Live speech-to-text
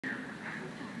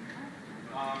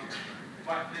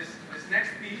But this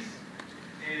next piece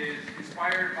is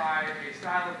inspired by a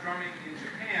style of drumming in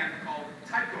Japan called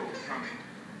taiko drumming.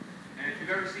 And if you've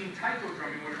ever seen taiko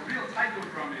drumming, what a real taiko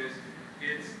drum is,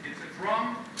 it's a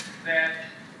drum that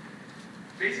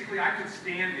basically I could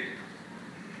stand in.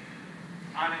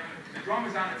 The drum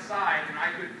is on its side, and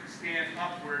I could stand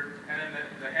upward, and then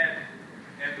the head,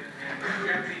 and the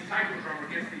Japanese taiko drummer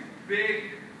gets these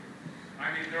big,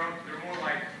 I mean, they're more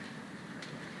like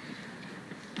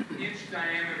inch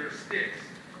diameter sticks,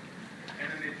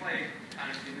 and then they play kind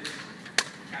of in this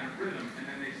kind of rhythm, and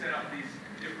then they set up these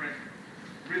different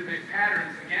rhythmic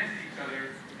patterns against each other,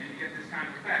 and you get this kind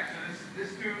of effect. So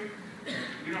this tune,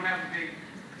 we don't have a big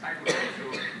taiko drum, so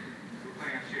we're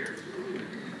playing on chairs.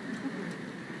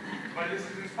 But this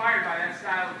is inspired by that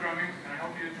style of drumming, and I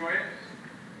hope you enjoy it.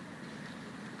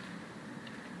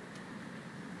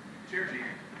 Chair jam.